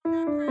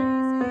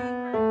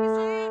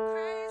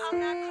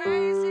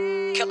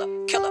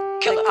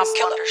I'm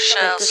Killa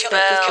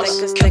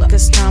Shellz Think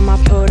it's time I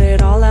put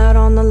it all out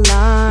on the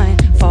line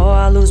before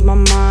I lose my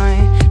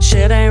mind.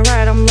 Shit ain't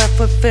right, I'm left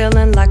with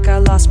feeling like I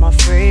lost my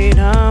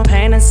freedom.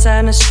 Pain and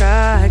sadness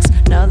strikes,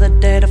 another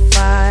day to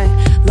fight.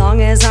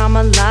 Long as I'm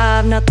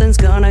alive, nothing's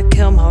gonna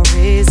kill my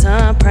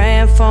reason.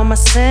 Praying for my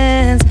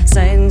sins,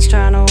 Satan's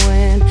trying to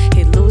win.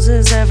 He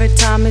loses every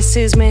time he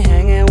sees me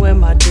hanging with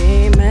my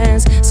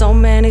demons. So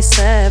many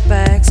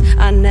setbacks,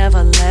 I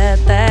never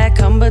let that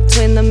come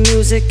between the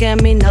music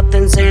and me.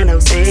 Nothing's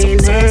entertaining.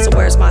 So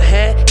where's my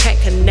head? Can't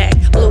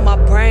connect. Blew my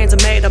brains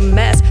and made a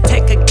mess.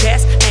 Take a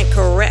guess, ain't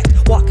correct.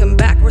 Walking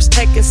backwards,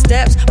 taking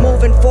steps.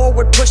 Moving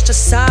forward, pushed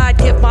aside.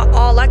 Give my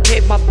all, I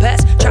gave my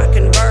best. Try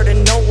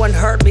converting, no one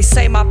heard me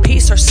say my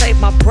piece or save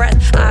my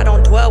breath. I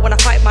don't dwell when I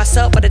fight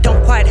myself, but it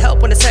don't quite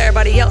help when it's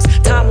everybody else.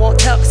 Time won't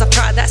tell, cause I've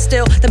tried that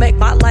still to make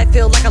my life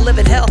feel like I live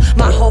in hell.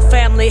 My whole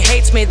family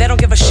hates me, they don't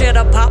give a shit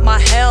about my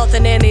health.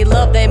 And any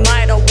love they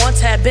might have once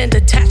had been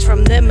detached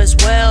from them as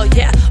well.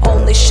 Yeah,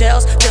 only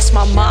Shellz, just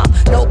my mom.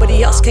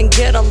 Nobody else can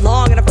get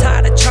along, and I'm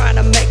tired of trying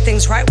to make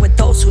things right with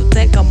those who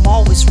think I'm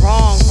always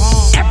wrong.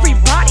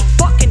 Everybody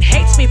fucking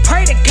hates me.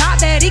 Pray to God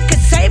that he could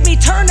save me.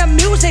 Turn to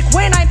music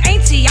when I'm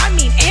aintsy. I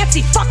mean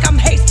antsy. Fuck, I'm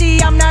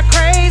hasty. I'm not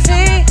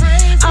crazy.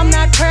 I'm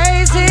not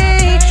crazy.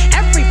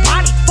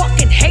 Everybody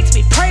fucking hates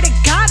me. Pray to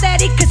God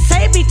that he could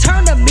save me.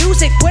 Turn to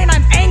music when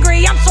I'm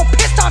angry. I'm so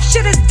pissed off.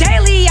 Shit is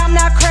daily. I'm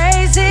not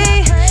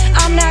crazy.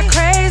 I'm not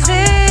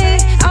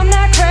crazy. I'm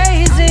not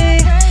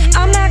crazy.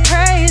 I'm not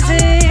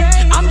crazy.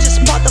 I'm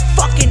just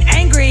motherfucking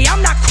angry.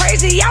 I'm not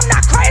crazy. I'm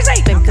not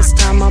crazy. Think it's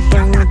time I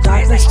bring the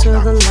darkness to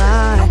the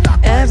light.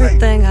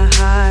 Everything I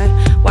hide,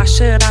 why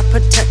should I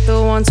protect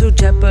the ones who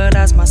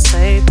jeopardize my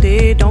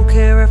safety? Don't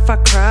care if I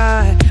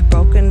cry,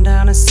 broken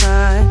down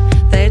inside.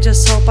 They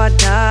just hope I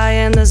die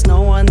and there's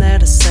no one there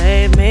to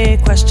save me.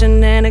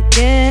 Questioning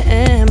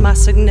again my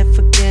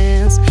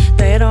significance.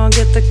 They don't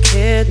get the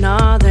kid,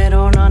 nah, they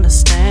don't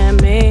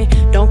understand me.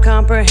 Don't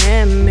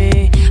comprehend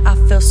me, I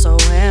feel so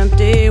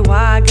empty.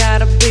 Why I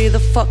gotta be the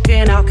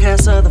fucking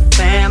outcast of the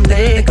family?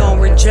 They gon'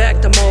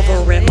 reject, I'm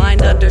over it.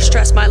 Mind under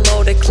stress, my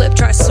loaded clip.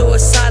 Try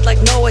suicide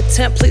like no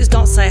attempt. Please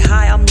don't say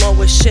hi, I'm low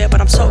as shit,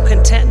 but I'm so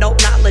content,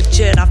 nope, not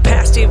legit. I've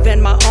passed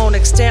even my own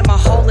extent. My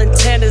whole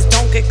intent is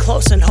don't get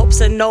close in hopes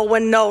that no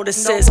one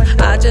notices.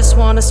 I just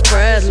wanna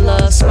spread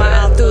love,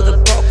 smile through the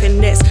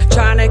brokenness.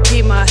 Trying to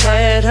keep my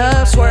head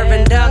up,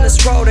 swerving down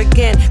this road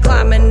again.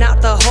 Climbing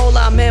out the hole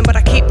I'm in, but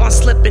I keep on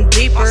slipping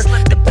deeper.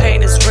 The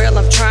pain is real,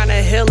 I'm trying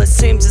to heal, it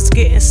seems it's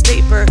getting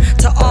steeper.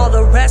 To all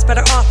the rest,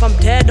 better off I'm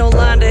dead, no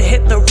line to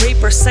hit the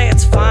reaper. Say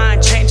it's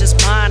fine, change his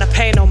mind, I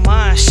pay no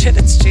mind, shit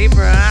it's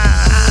cheaper.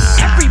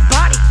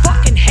 Everybody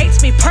fucking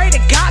hates me. Pray to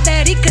God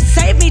that he could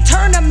save me.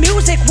 Turn to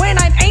music when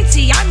I'm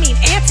aintsy. I mean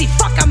antsy.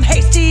 Fuck, I'm